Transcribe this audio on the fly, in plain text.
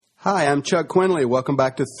Hi, I'm Chuck Quinley. Welcome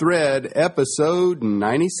back to Thread, episode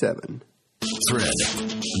 97. Thread,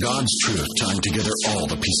 God's truth tying together all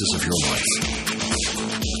the pieces of your life.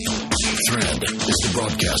 Thread is the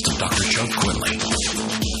broadcast of Dr. Chuck Quinley.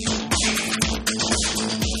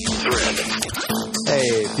 Thread.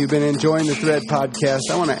 Hey, if you've been enjoying the Thread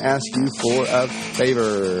podcast, I want to ask you for a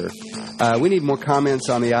favor. We need more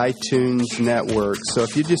comments on the iTunes network. So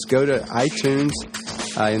if you just go to iTunes,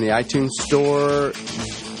 in the iTunes store,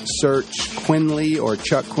 search Quinley or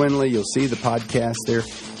Chuck Quinley, you'll see the podcast there.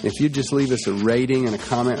 If you just leave us a rating and a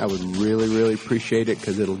comment, I would really, really appreciate it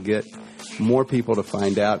because it'll get more people to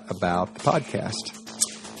find out about the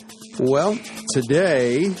podcast. Well,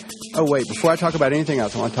 today, before I talk about anything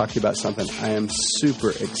else, I want to talk to you about something I am super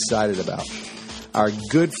excited about. Our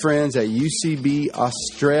good friends at UCB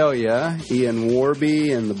Australia, Ian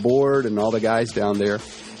Warby and the board and all the guys down there,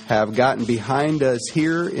 have gotten behind us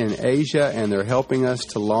here in Asia, and they're helping us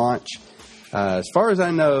to launch, as far as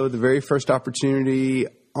I know, the very first opportunity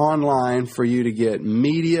online for you to get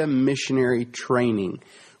media missionary training.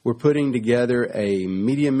 We're putting together a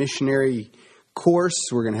media missionary course.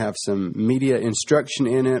 We're going to have some media instruction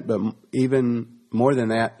in it, but even more than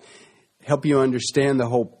that, help you understand the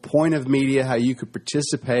whole point of media, how you could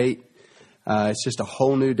participate. It's just a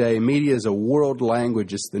whole new day. Media is a world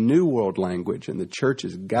language. It's the new world language, and the church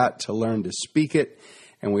has got to learn to speak it,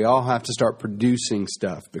 and we all have to start producing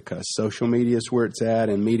stuff because social media is where it's at,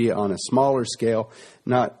 and media on a smaller scale,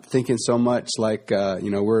 not thinking so much like,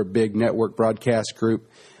 we're a big network broadcast group,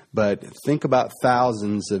 but think about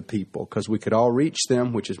thousands of people because we could all reach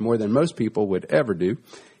them, which is more than most people would ever do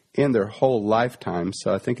in their whole lifetime.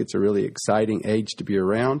 So I think it's a really exciting age to be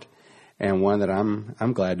around, and one that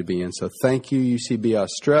I'm glad to be in. So thank you, UCB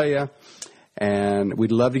Australia, and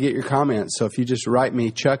we'd love to get your comments. So if you just write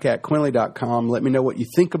me, chuck@quinley.com, let me know what you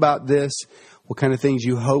think about this, what kind of things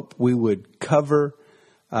you hope we would cover,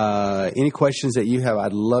 any questions that you have.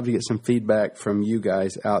 I'd love to get some feedback from you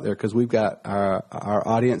guys out there because we've got our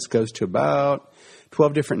audience goes to about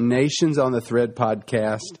 12 different nations on the Thread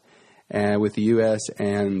podcast, and with the U.S.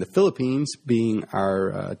 and the Philippines being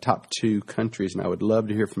our top two countries. And I would love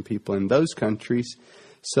to hear from people in those countries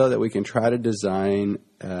so that we can try to design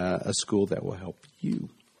a school that will help you.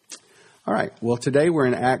 All right. Well, today we're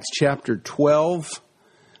in Acts chapter 12,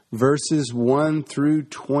 verses 1 through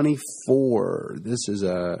 24. This is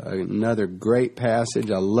another great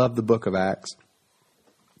passage. I love the book of Acts.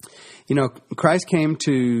 You know, Christ came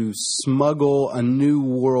to smuggle a new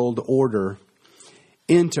world order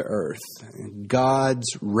into earth,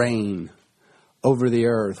 God's reign over the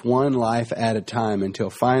earth, one life at a time, until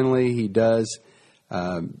finally he does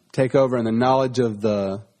take over, and the knowledge of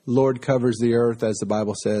the Lord covers the earth, as the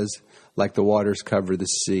Bible says, like the waters cover the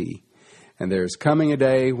sea. And there's coming a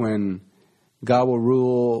day when God will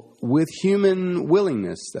rule with human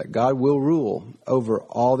willingness, that God will rule over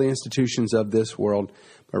all the institutions of this world.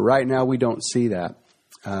 But right now we don't see that.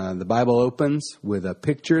 The Bible opens with a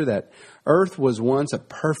picture that earth was once a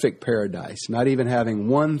perfect paradise, not even having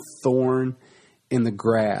one thorn in the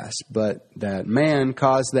grass, but that man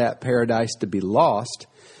caused that paradise to be lost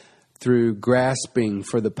through grasping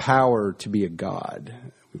for the power to be a god.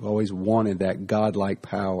 We've always wanted that godlike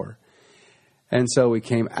power. And so we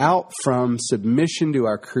came out from submission to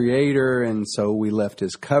our Creator, and so we left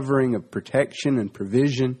His covering of protection and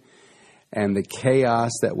provision, and the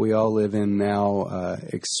chaos that we all live in now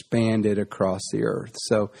expanded across the earth.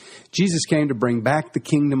 So Jesus came to bring back the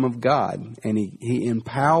kingdom of God, and he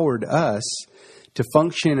empowered us to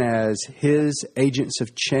function as His agents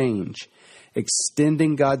of change,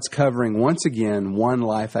 extending God's covering once again, one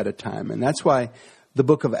life at a time. And that's why the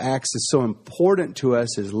book of Acts is so important to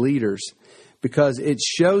us as leaders, because it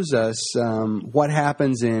shows us what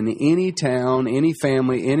happens in any town, any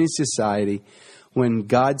family, any society, when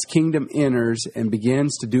God's kingdom enters and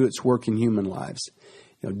begins to do its work in human lives.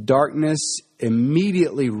 You know, darkness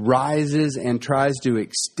immediately rises and tries to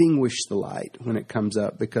extinguish the light when it comes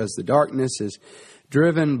up, because the darkness is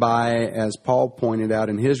driven by, as Paul pointed out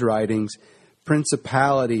in his writings,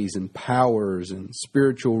 principalities and powers and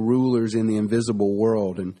spiritual rulers in the invisible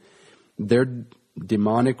world. And their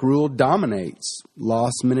demonic rule dominates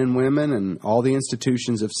lost men and women and all the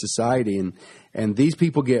institutions of society. And these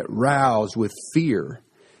people get roused with fear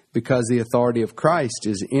because the authority of Christ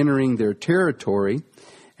is entering their territory,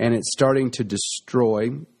 and it's starting to destroy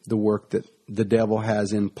the work that the devil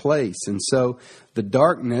has in place. And so the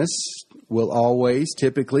darkness will always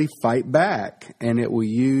typically fight back, and it will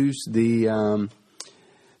use the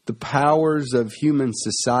powers of human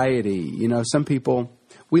society. You know, some people,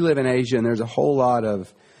 we live in Asia, and there's a whole lot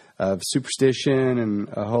of superstition and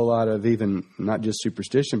a whole lot of even not just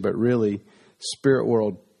superstition, but really spirit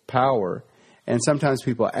world power. And sometimes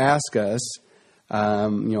people ask us, are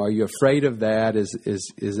you afraid of that?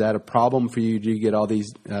 Is that a problem for you? Do you get all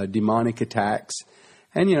these demonic attacks?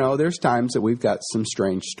 And, there's times that we've got some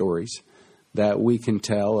strange stories that we can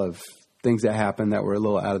tell of things that happened that were a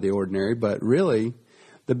little out of the ordinary. But really,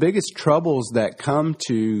 the biggest troubles that come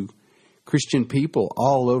to Christian people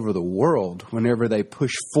all over the world whenever they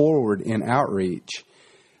push forward in outreach,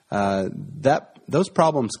 those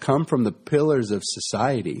problems come from the pillars of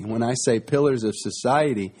society. When I say pillars of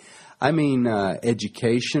society, I mean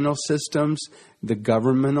educational systems, the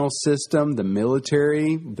governmental system, the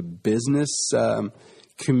military, the business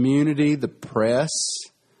community, the press,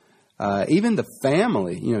 even the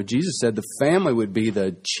family. Jesus said the family would be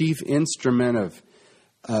the chief instrument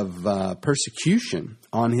of persecution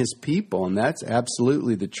on his people. And that's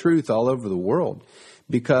absolutely the truth all over the world,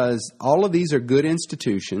 because all of these are good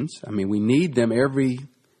institutions. I mean, we need them. Every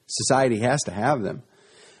society has to have them.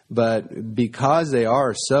 But because they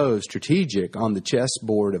are so strategic on the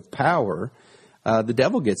chessboard of power, the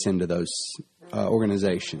devil gets into those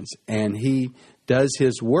organizations. And he does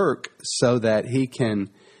his work so that he can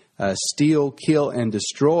steal, kill, and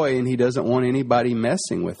destroy. And he doesn't want anybody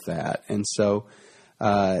messing with that. And so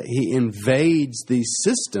he invades these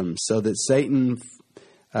systems so that Satan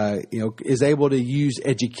is able to use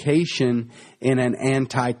education in an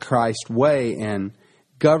antichrist way, and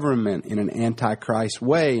government in an antichrist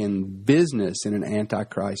way, and business in an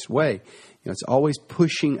antichrist way. It's always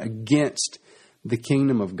pushing against the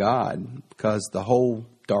kingdom of God, because the whole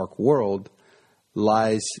dark world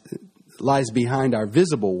lies behind our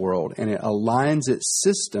visible world, and it aligns its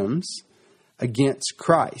systems against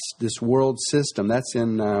Christ, this world system. That's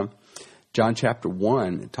in John chapter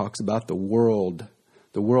 1. It talks about the world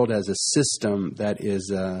as a system that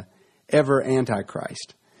is ever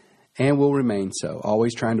antichrist and will remain so,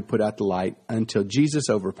 always trying to put out the light until Jesus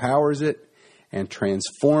overpowers it and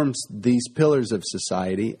transforms these pillars of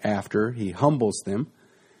society after he humbles them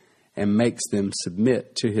and makes them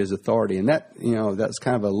submit to his authority. And that's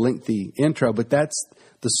kind of a lengthy intro, but that's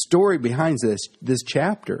the story behind this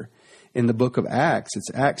chapter in the book of Acts.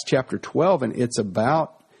 It's Acts chapter 12, and it's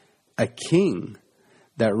about a king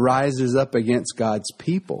that rises up against God's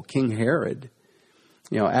people, King Herod.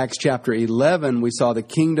 Acts chapter 11, we saw the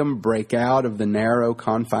kingdom break out of the narrow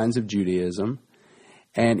confines of Judaism.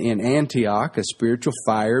 And in Antioch, a spiritual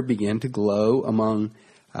fire began to glow among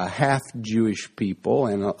half-Jewish people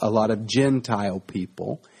and a lot of Gentile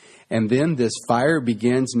people. And then this fire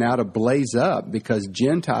begins now to blaze up because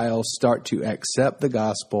Gentiles start to accept the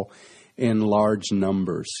gospel in large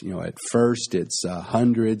numbers. At first it's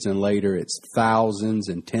hundreds, and later it's thousands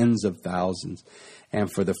and tens of thousands. And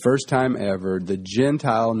for the first time ever, the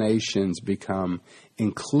Gentile nations become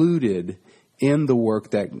included in the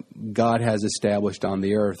work that God has established on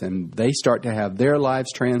the earth. And they start to have their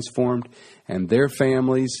lives transformed, and their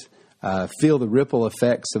families feel the ripple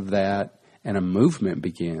effects of that, and a movement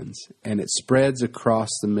begins. And it spreads across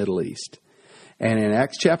the Middle East. And in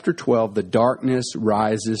Acts chapter 12, the darkness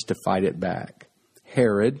rises to fight it back.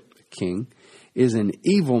 Herod, the king, is an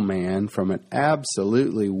evil man from an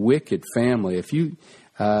absolutely wicked family.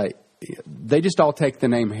 They just all take the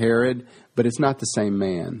name Herod, but it's not the same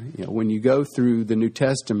man. When you go through the New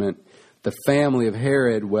Testament, the family of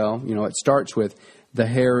Herod, it starts with the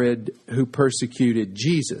Herod who persecuted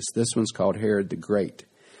Jesus. This one's called Herod the Great.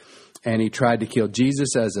 And he tried to kill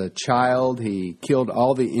Jesus as a child. He killed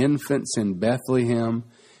all the infants in Bethlehem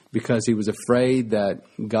because he was afraid that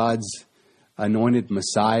God's anointed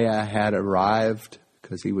Messiah had arrived,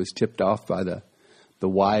 because he was tipped off by the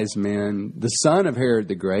wise men. The son of Herod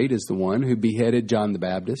the Great is the one who beheaded John the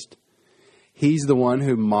Baptist. He's the one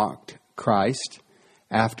who mocked Christ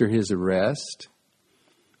after his arrest.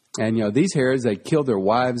 And, these Herods, they killed their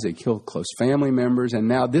wives, they killed close family members. And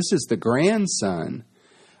now this is the grandson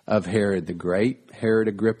of Herod the Great, Herod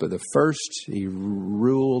Agrippa I. He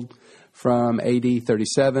ruled from AD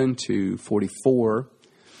 37 to 44.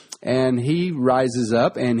 And he rises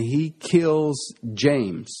up and he kills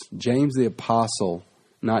James the apostle,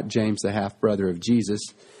 not James the half-brother of Jesus.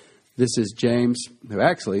 This is James, who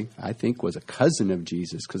actually I think was a cousin of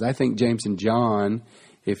Jesus, because I think James and John,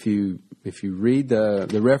 if you read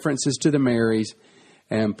the references to the Marys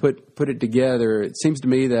and put it together, it seems to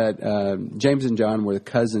me that James and John were the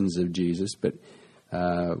cousins of Jesus, but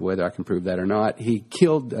whether I can prove that or not,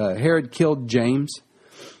 Herod killed James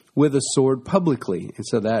with a sword publicly. And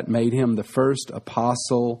so that made him the first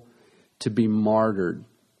apostle to be martyred.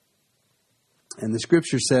 And the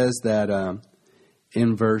scripture says that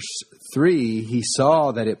in verse 3, he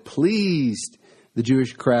saw that it pleased the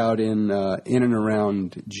Jewish crowd in and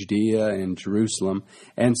around Judea and Jerusalem.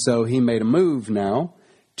 And so he made a move now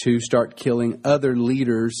to start killing other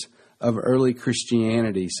leaders of early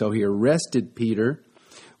Christianity. So he arrested Peter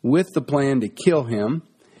with the plan to kill him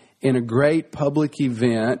in a great public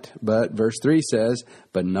event. But verse 3 says,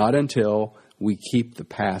 but not until we keep the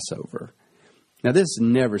Passover. Now this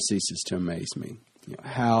never ceases to amaze me.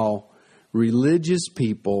 How religious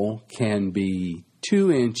people can be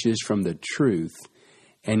 2 inches from the truth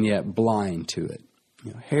and yet blind to it.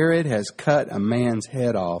 Herod has cut a man's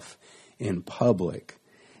head off in public,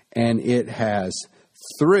 and it has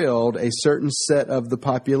thrilled a certain set of the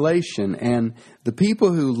population. And the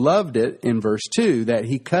people who loved it in verse 2, that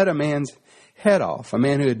he cut a man's head off, a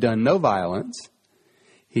man who had done no violence,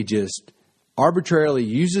 he just arbitrarily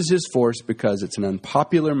uses his force because it's an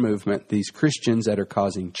unpopular movement. These Christians that are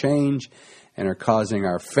causing change and are causing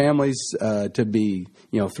our families to be,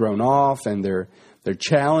 thrown off, and they're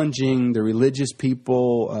challenging the religious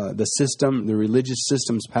people, the religious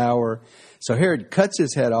system's power. So Herod cuts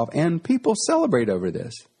his head off, and people celebrate over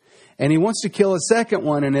this. And he wants to kill a second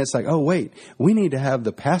one, and it's like, oh wait, we need to have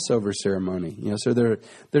the Passover ceremony. So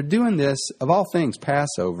they're doing this, of all things,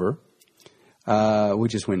 Passover.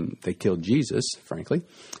 Which is when they killed Jesus, frankly,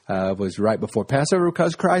 was right before Passover,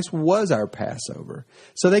 because Christ was our Passover.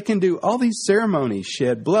 So they can do all these ceremonies,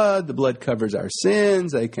 shed blood, the blood covers our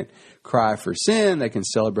sins, they can cry for sin, they can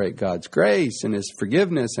celebrate God's grace and His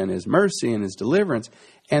forgiveness and His mercy and His deliverance,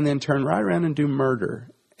 and then turn right around and do murder.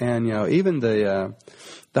 And, even the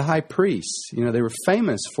high priests, they were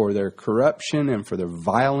famous for their corruption and for their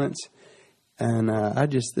violence. And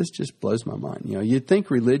this just blows my mind. You'd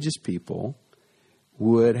think religious people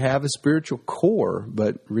would have a spiritual core,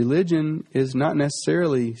 but religion is not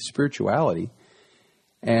necessarily spirituality.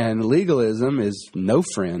 And legalism is no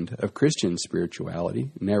friend of Christian spirituality,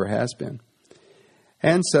 never has been.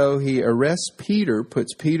 And so he arrests Peter,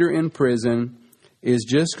 puts Peter in prison, is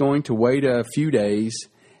just going to wait a few days,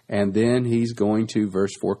 and then he's going to,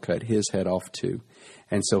 verse 4, cut his head off too.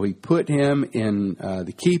 And so he put him in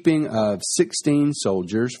the keeping of 16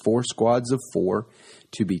 soldiers, 4 squads of 4,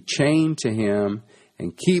 to be chained to him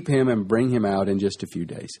and keep him and bring him out in just a few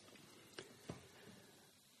days.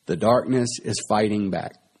 The darkness is fighting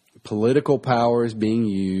back. Political power is being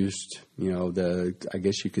used, I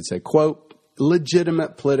guess you could say, quote,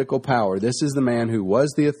 legitimate political power. This is the man who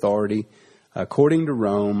was the authority, according to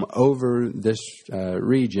Rome, over this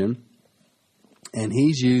region. And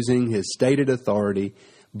he's using his stated authority,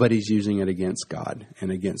 but he's using it against God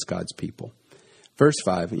and against God's people. Verse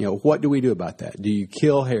 5, what do we do about that? Do you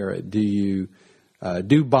kill Herod? Do you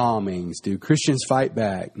do bombings? Do Christians fight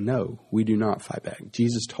back? No, we do not fight back.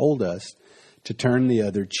 Jesus told us to turn the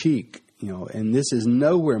other cheek, and this is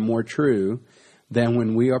nowhere more true than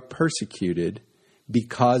when we are persecuted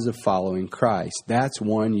because of following Christ. That's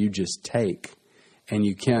one you just take, and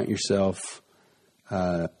you count yourself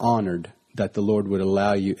honored that the Lord would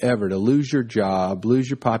allow you ever to lose your job, lose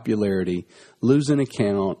your popularity, lose an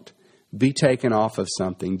account, be taken off of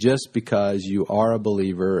something just because you are a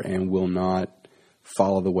believer and will not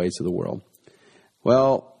follow the ways of the world.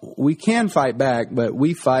 Well, we can fight back, but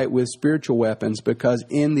we fight with spiritual weapons, because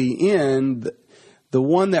in the end, the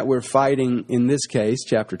one that we're fighting in this case,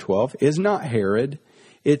 chapter 12, is not Herod.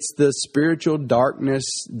 It's the spiritual darkness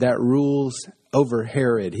that rules over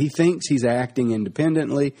Herod. He thinks he's acting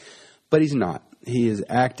independently, but he's not. He is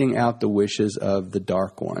acting out the wishes of the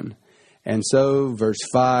dark one. And so, verse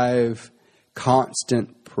 5,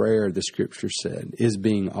 constant prayer, the Scripture said, is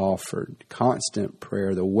being offered. Constant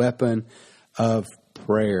prayer, the weapon of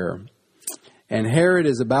prayer. And Herod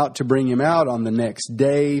is about to bring him out on the next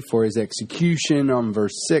day for his execution on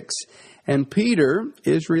verse 6. And Peter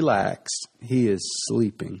is relaxed. He is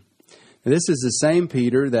sleeping. Now, this is the same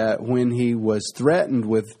Peter that when he was threatened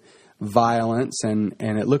with violence and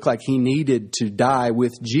it looked like he needed to die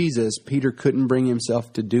with Jesus, Peter couldn't bring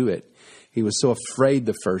himself to do it. He was so afraid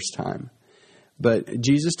the first time. But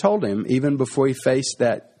Jesus told him, even before he faced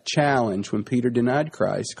that challenge when Peter denied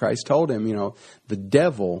Christ, Christ told him, the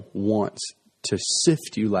devil wants to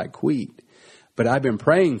sift you like wheat. But I've been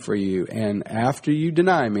praying for you, and after you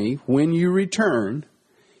deny me, when you return,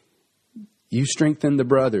 you strengthen the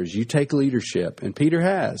brothers, you take leadership. And Peter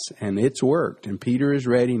has, and it's worked. And Peter is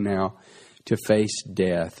ready now to face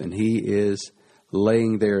death, and he is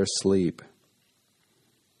laying there asleep.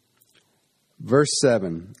 Verse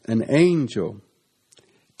 7, an angel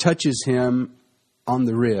touches him on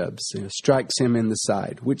the ribs, strikes him in the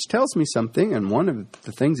side, which tells me something. And one of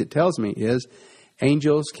the things it tells me is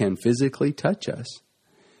angels can physically touch us.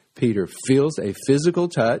 Peter feels a physical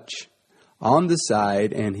touch on the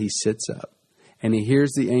side, and he sits up. And he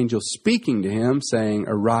hears the angel speaking to him, saying,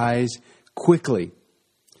 "Arise quickly."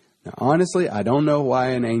 Now, honestly, I don't know why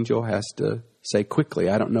an angel has to say quickly.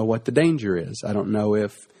 I don't know what the danger is. I don't know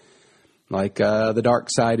if, the dark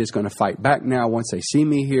side is going to fight back now once they see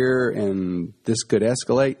me here, and this could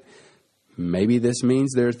escalate. Maybe this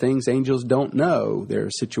means there are things angels don't know. There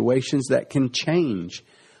are situations that can change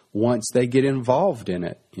once they get involved in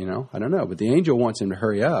it. I don't know. But the angel wants him to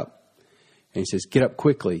hurry up. And he says, "Get up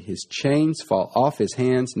quickly." His chains fall off his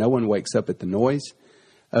hands. No one wakes up at the noise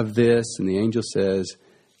of this. And the angel says,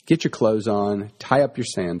 "Get your clothes on, tie up your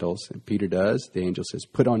sandals." And Peter does. The angel says,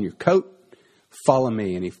 "Put on your coat, follow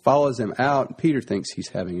me." And he follows him out. Peter thinks he's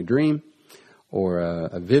having a dream, or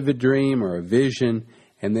a vivid dream, or a vision.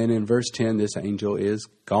 And then in verse 10, this angel is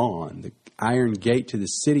gone. The iron gate to the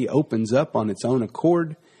city opens up on its own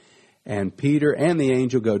accord. And Peter and the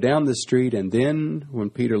angel go down the street. And then when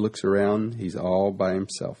Peter looks around, he's all by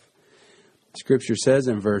himself. Scripture says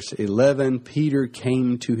in verse 11, Peter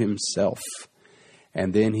came to himself.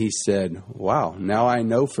 And then he said, "Wow, now I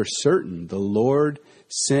know for certain the Lord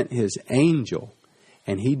sent his angel,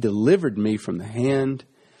 and he delivered me from the hand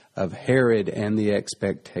of Herod and the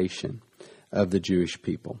expectation of the Jewish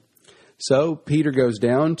people." So Peter goes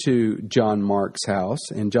down to John Mark's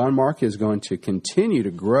house, and John Mark is going to continue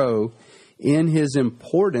to grow in his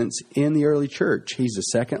importance in the early church. He's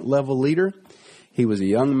a second level leader. He was a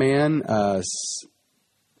young man.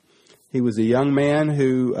 He was a young man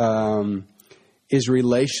who is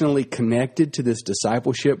relationally connected to this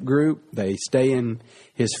discipleship group. They stay in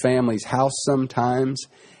his family's house sometimes.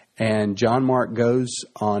 And John Mark goes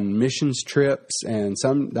on missions trips. And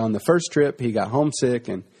on the first trip, he got homesick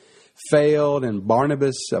and failed. And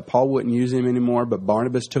Barnabas, Paul wouldn't use him anymore, but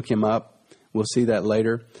Barnabas took him up. We'll see that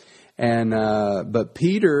later. And but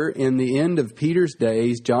Peter, in the end of Peter's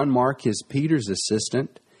days, John Mark is Peter's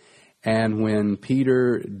assistant. And when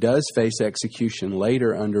Peter does face execution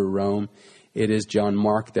later under Rome, it is John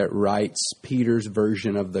Mark that writes Peter's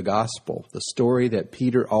version of the gospel, the story that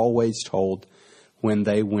Peter always told when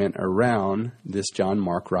they went around. This John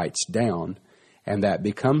Mark writes down, and that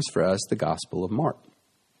becomes for us the Gospel of Mark.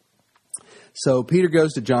 So Peter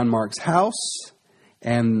goes to John Mark's house,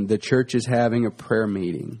 and the church is having a prayer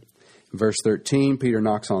meeting. Verse 13, Peter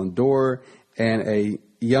knocks on the door, and a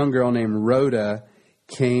young girl named Rhoda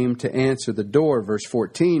came to answer the door. Verse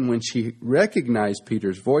 14, when she recognized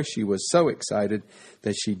Peter's voice, she was so excited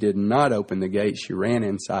that she did not open the gate. She ran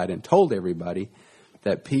inside and told everybody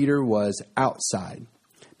that Peter was outside.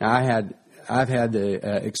 Now, I've had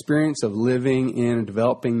the experience of living in a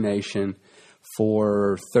developing nation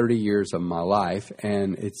for 30 years of my life,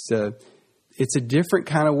 and it's a different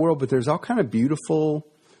kind of world, but there's all kind of beautiful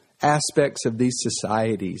aspects of these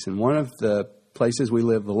societies. And one of the places we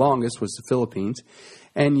lived the longest was the Philippines.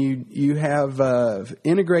 And you have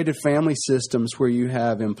integrated family systems where you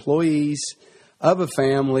have employees of a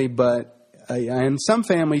family, and some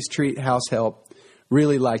families treat house help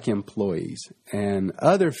really like employees. And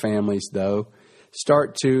other families, though,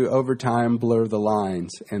 start to, over time, blur the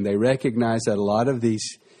lines. And they recognize that a lot of these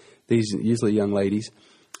usually young ladies,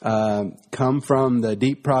 come from the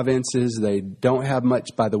deep provinces. They don't have much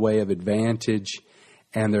by the way of advantage.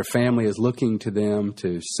 And their family is looking to them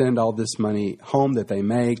to send all this money home that they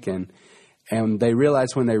make. And they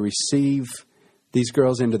realize when they receive these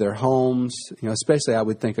girls into their homes, especially I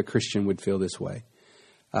would think a Christian would feel this way.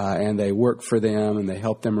 And they work for them and they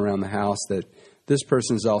help them around the house, that this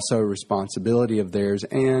person is also a responsibility of theirs.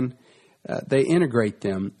 And they integrate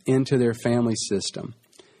them into their family system.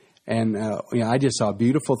 And I just saw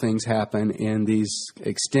beautiful things happen in these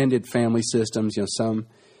extended family systems. Some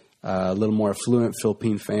a little more affluent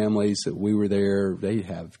Philippine families that we were there, they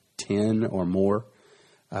have 10 or more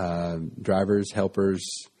drivers, helpers,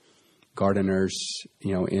 gardeners,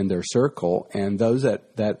 in their circle. And those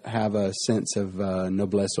that have a sense of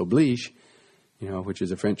noblesse oblige, which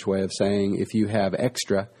is a French way of saying if you have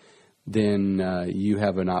extra, then you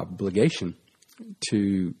have an obligation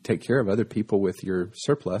to take care of other people with your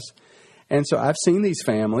surplus. And so I've seen these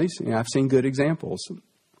families, I've seen good examples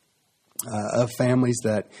of families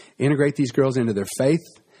that integrate these girls into their faith.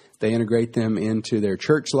 They integrate them into their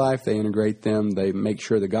church life. They integrate them. They make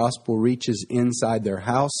sure the gospel reaches inside their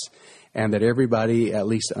house and that everybody at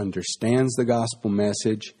least understands the gospel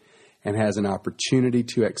message and has an opportunity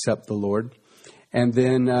to accept the Lord. And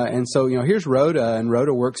then, so here's Rhoda, and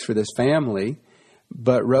Rhoda works for this family,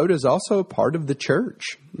 but Rhoda is also a part of the church.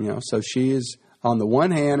 So she is on the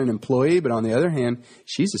one hand an employee, but on the other hand,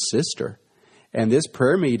 she's a sister. And this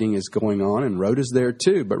prayer meeting is going on, and Rhoda's there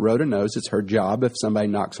too. But Rhoda knows it's her job if somebody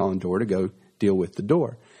knocks on the door to go deal with the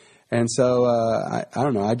door. And so I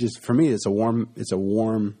don't know. For me, it's a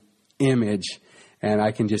warm image, and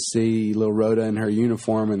I can just see little Rhoda in her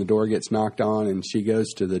uniform, and the door gets knocked on, and she goes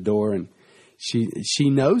to the door, and she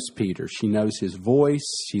knows Peter. She knows his voice.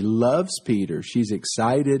 She loves Peter. She's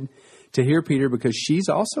excited to hear Peter because she's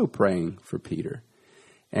also praying for Peter.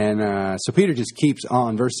 And so Peter just keeps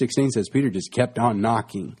on. Verse 16 says Peter just kept on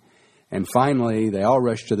knocking. And finally, they all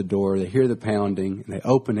rush to the door. They hear the pounding, and they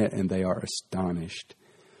open it, and they are astonished.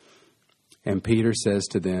 And Peter says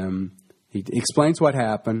to them, he explains what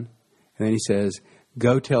happened, and then he says,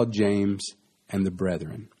 "Go tell James and the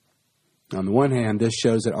brethren." On the one hand, this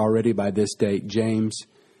shows that already by this date, James,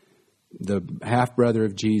 the half-brother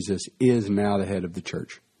of Jesus, is now the head of the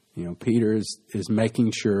church. Peter is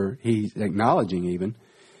making sure, he's acknowledging even,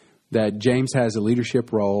 that James has a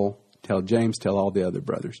leadership role. Tell James, tell all the other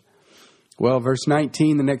brothers. Well, verse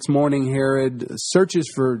 19, the next morning, Herod searches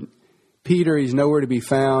for Peter. He's nowhere to be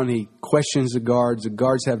found. He questions the guards. The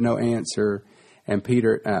guards have no answer. And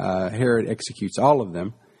Herod executes all of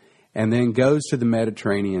them and then goes to the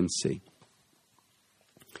Mediterranean Sea.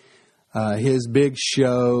 His big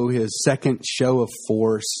show, his second show of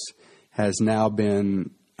force, has now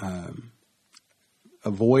been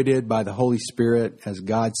avoided by the Holy Spirit as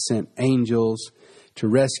God sent angels to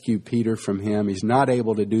rescue Peter from him. He's not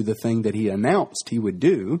able to do the thing that he announced he would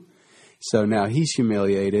do. So now he's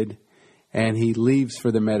humiliated, and he leaves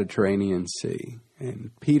for the Mediterranean Sea. And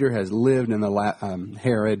Peter has lived in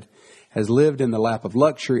Herod has lived in the lap of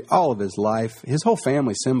luxury all of his life. His whole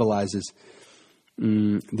family symbolizes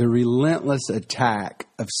the relentless attack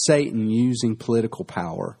of Satan using political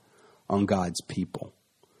power on God's people.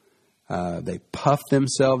 They puff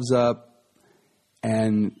themselves up,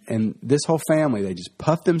 and this whole family, they just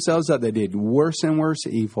puffed themselves up. They did worse and worse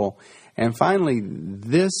evil. And finally,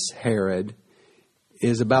 this Herod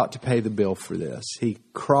is about to pay the bill for this. He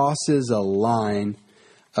crosses a line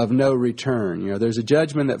of no return. There's a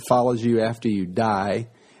judgment that follows you after you die,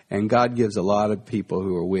 and God gives a lot of people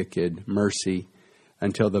who are wicked mercy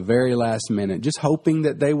until the very last minute, just hoping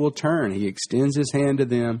that they will turn. He extends his hand to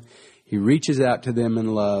them. He reaches out to them in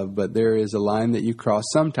love, but there is a line that you cross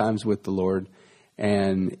sometimes with the Lord,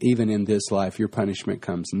 and even in this life, your punishment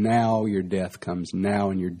comes now, your death comes now,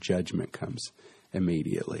 and your judgment comes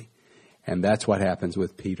immediately. And that's what happens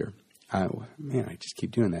with Peter. I just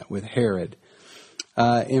keep doing that with Herod.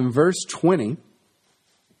 In verse 20,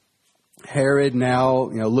 Herod, now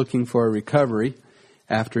looking for a recovery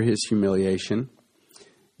after his humiliation,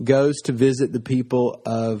 goes to visit the people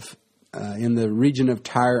of in the region of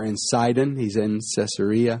Tyre and Sidon. He's in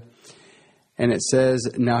Caesarea. And it says,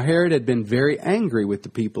 now Herod had been very angry with the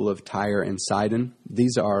people of Tyre and Sidon.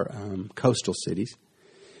 These are coastal cities.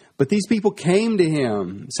 But these people came to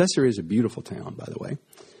him. Caesarea is a beautiful town, by the way,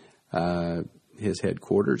 his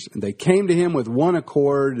headquarters. They came to him with one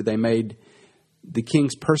accord. They made the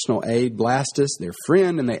king's personal aide, Blastus, their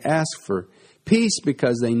friend, and they asked for peace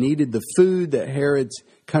because they needed the food that Herod's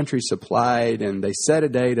country supplied, and they set a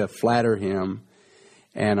day to flatter him.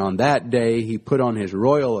 And on that day, he put on his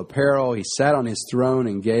royal apparel. He sat on his throne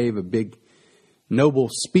and gave a big noble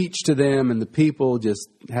speech to them, and the people just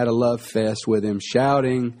had a love fest with him,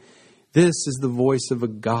 shouting, "This is the voice of a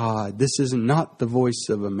God. This is not the voice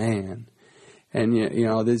of a man." And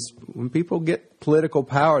when people get political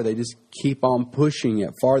power, they just keep on pushing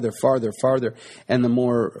it farther, farther, farther. And the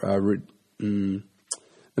more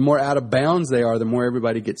out of bounds they are, the more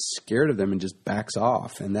everybody gets scared of them and just backs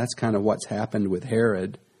off. And that's kind of what's happened with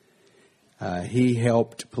Herod. He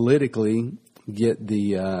helped politically get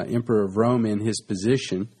the emperor of Rome in his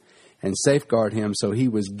position and safeguard him. So he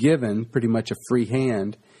was given pretty much a free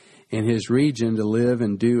hand in his region to live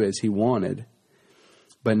and do as he wanted.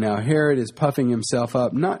 But now Herod is puffing himself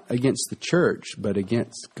up, not against the church, but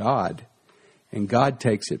against God. And God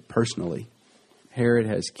takes it personally. Herod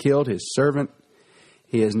has killed his servant.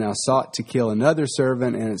 He has now sought to kill another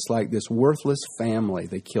servant, and it's like this worthless family.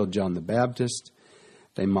 They killed John the Baptist.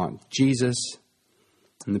 They mocked Jesus.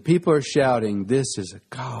 And the people are shouting, "This is a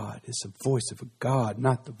God. It's the voice of a God,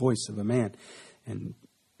 not the voice of a man." And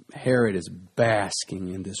Herod is basking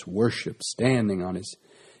in this worship, standing on his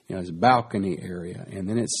balcony area. And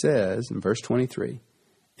then it says in verse 23,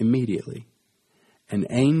 immediately, an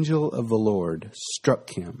angel of the Lord struck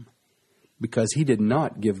him because he did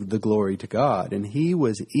not give the glory to God, and he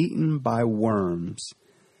was eaten by worms,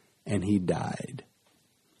 and he died.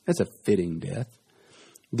 That's a fitting death,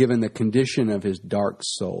 given the condition of his dark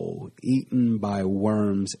soul, eaten by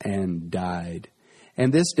worms and died.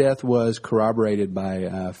 And this death was corroborated by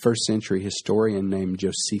a first century historian named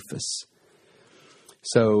Josephus.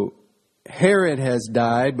 So Herod has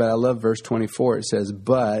died, but I love verse 24. It says,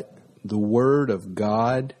 but the word of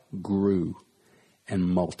God grew and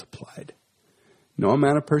multiplied. No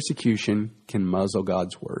amount of persecution can muzzle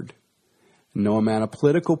God's word. No amount of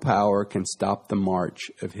political power can stop the march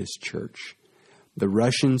of his church. The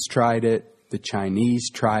Russians tried it. The Chinese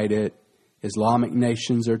tried it. Islamic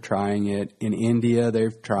nations are trying it. In India,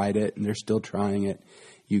 they've tried it, and they're still trying it.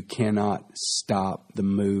 You cannot stop the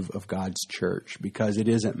move of God's church because it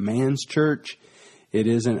isn't man's church. It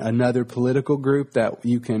isn't another political group that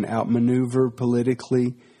you can outmaneuver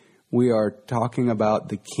politically. We are talking about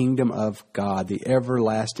the kingdom of God, the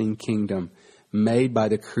everlasting kingdom made by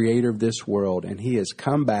the creator of this world. And he has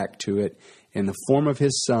come back to it in the form of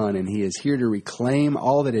his son, and he is here to reclaim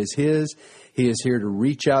all that is his. He is here to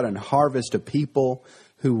reach out and harvest a people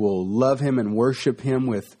who will love him and worship him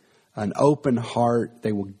with an open heart.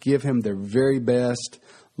 They will give him their very best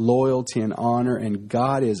loyalty and honor. And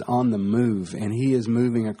God is on the move, and he is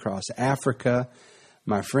moving across Africa.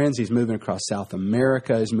 My friends, he's moving across South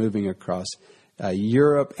America. He's moving across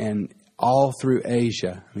Europe and all through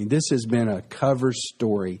Asia. I mean, this has been a cover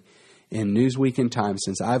story in Newsweek and Time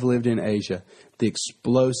since I've lived in Asia. The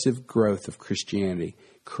explosive growth of Christianity.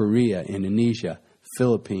 Korea, Indonesia,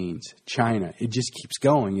 Philippines, China. It just keeps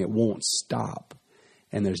going. It won't stop.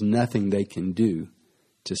 And there's nothing they can do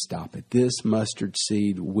to stop it. This mustard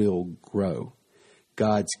seed will grow.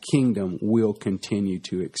 God's kingdom will continue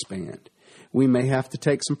to expand. We may have to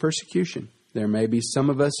take some persecution. There may be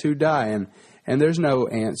some of us who die, and there's no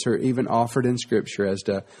answer even offered in Scripture as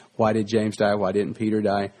to why did James die, why didn't Peter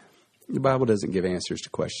die. The Bible doesn't give answers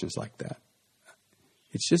to questions like that.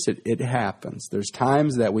 It's just it happens. There's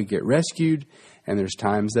times that we get rescued, and there's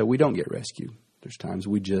times that we don't get rescued. There's times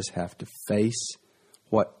we just have to face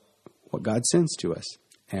what God sends to us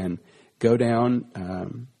and go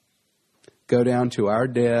down to our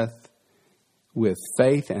death with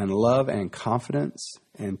faith and love and confidence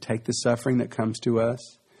and take the suffering that comes to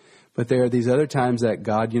us. But there are these other times that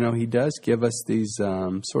God, he does give us these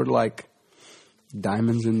sort of like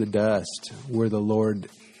diamonds in the dust where the Lord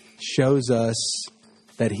shows us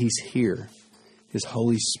that he's here. His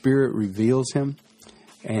Holy Spirit reveals him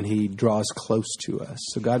and he draws close to us.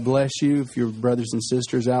 So God bless you. If your brothers and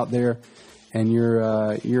sisters out there and you're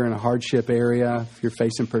in a hardship area, if you're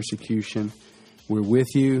facing persecution, we're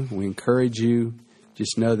with you. We encourage you.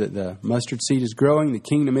 Just know that the mustard seed is growing, the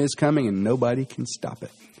kingdom is coming, and nobody can stop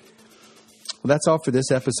it. Well, that's all for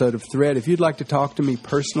this episode of Thread. If you'd like to talk to me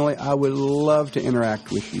personally, I would love to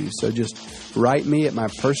interact with you. So just write me at my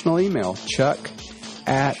personal email,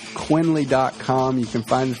 chuck@quinley.com. You can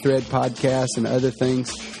find the Thread podcast and other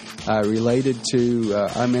things related to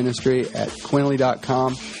our ministry at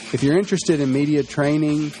quinley.com. If you're interested in media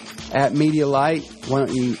training at Media Light, why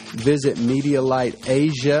don't you visit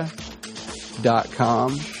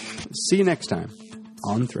MediaLightAsia.com. See you next time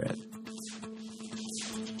on Thread.